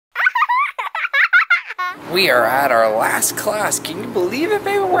We are at our last class. Can you believe it,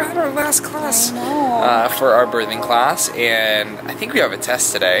 baby? We're at our last class. I know. For our birthing class, and I think we have a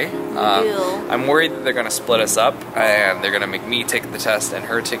test today. We do. I'm worried that they're gonna split us up, and they're gonna make me take the test and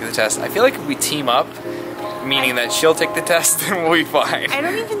her take the test. I feel like if we team up, meaning that she'll take the test, then we'll be fine. I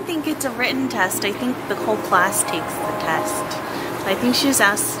don't even think it's a written test. I think the whole class takes the test. So I think she just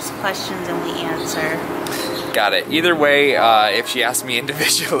asks questions and we answer. Got it. Either way, if she asks me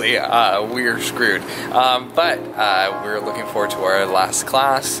individually, we're screwed. But we're looking forward to our last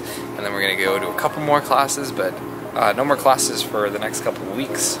class, and then we're going to go to a couple more classes, but no more classes for the next couple of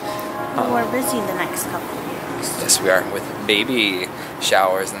weeks. We're busy the next couple of weeks. Yes, we are, with baby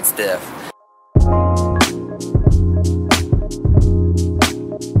showers and stuff.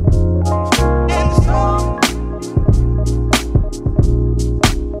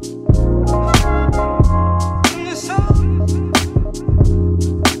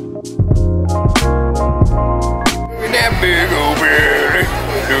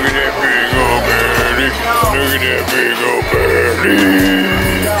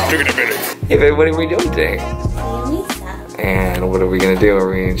 Hey babe, what are we doing today? And what are we gonna do? Are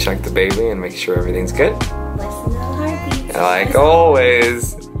we gonna check the baby and make sure everything's good? Listen to the heartbeat. Like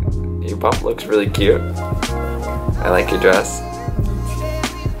always. Your bump looks really cute. I like your dress.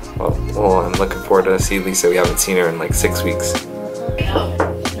 Well, I'm looking forward to see Lisa. We haven't seen her in like 6 weeks.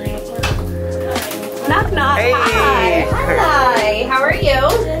 Knock knock. Hey. Hi. Hi. How are you?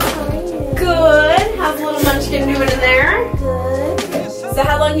 Good. How's little Munchkin doing in there? Good. So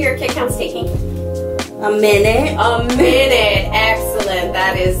how long are your kick counts taking? A minute. A minute. Excellent.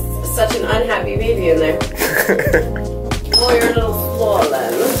 That is such an unhappy baby in there. Oh, you're a little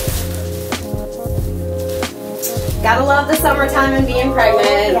swollen. Gotta love the summertime and being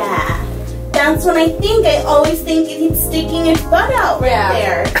pregnant. Yeah. That's when I always think it's sticking its butt out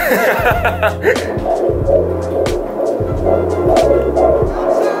there.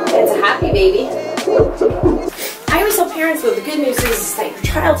 It's a happy baby. I always tell parents, though, the good news is that your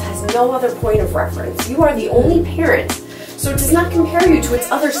child has no other point of reference. You are the only parent, so it does not compare you to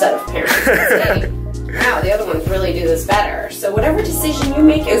its other set of parents and say, wow, the other ones really do this better. So whatever decision you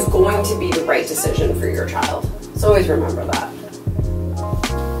make is going to be the right decision for your child. So always remember that.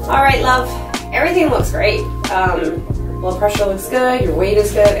 All right, love. Everything looks great. Blood pressure looks good. Your weight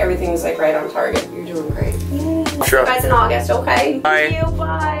is good. Everything's like right on target. You're doing great. Yeah. Sure. Guys in August, okay? Bye. Thank you.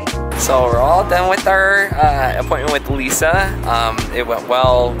 Bye. So we're all done with our appointment with Lisa. It went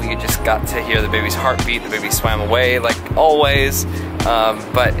well. We just got to hear the baby's heartbeat. The baby swam away like always.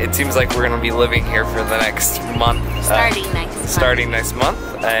 But it seems like we're gonna be living here for the next month. Starting next month.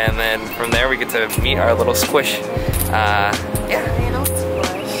 And then from there we get to meet our little squish. Yeah. Little squish.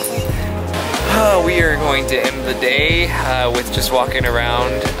 We are going to end the day with just walking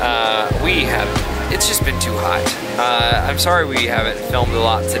around. It's just been too hot. I'm sorry we haven't filmed a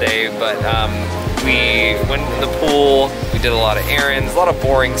lot today, but we went in the pool, we did a lot of errands, a lot of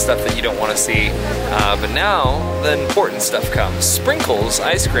boring stuff that you don't want to see. But now the important stuff comes. Sprinkles,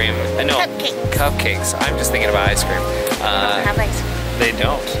 ice cream, no, cupcakes. I'm just thinking about ice cream. They don't have ice cream. They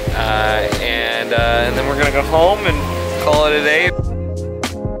don't. And then we're gonna go home and call it a day.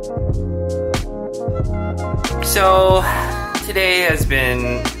 So today has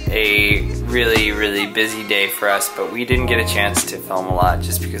been a really, really busy day for us, but we didn't get a chance to film a lot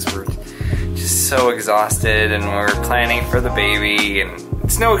just because we're just so exhausted and we're planning for the baby, and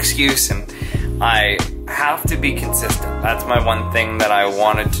it's no excuse, and I have to be consistent. That's my one thing that I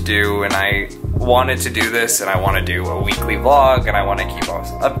wanted to do, and I wanted to do this, and I want to do a weekly vlog, and I want to keep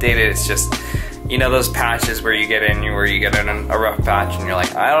us updated. It's just, you know, those patches where you get in a rough patch and you're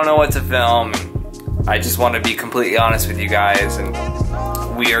like, I don't know what to film. And I just want to be completely honest with you guys, and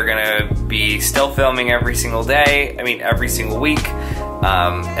we are gonna be still filming every single day, every single week,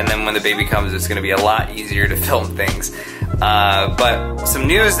 and then when the baby comes it's gonna be a lot easier to film things. But some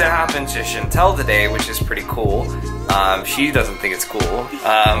news that happened to Chantelle today, which is pretty cool. She doesn't think it's cool,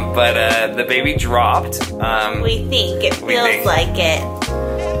 but the baby dropped. We think it feels like it.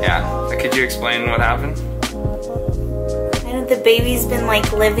 Yeah, could you explain what happened? The baby's been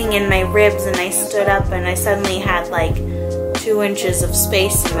like living in my ribs, and I stood up and I suddenly had like 2 inches of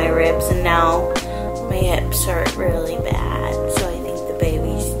space in my ribs, and now my hips hurt really bad. So I think the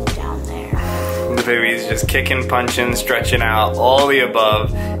baby's down there. The baby's just kicking, punching, stretching out, all the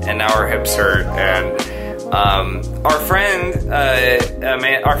above, and now her hips hurt. And our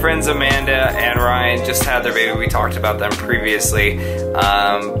friends Amanda and Ryan just had their baby. We talked about them previously,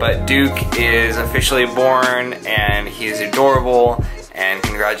 but Duke is officially born, and he is adorable, and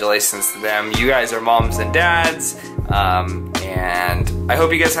congratulations to them. You guys are moms and dads, and I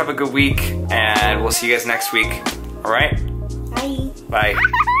hope you guys have a good week, and we'll see you guys next week. All right? Bye.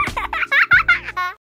 Bye.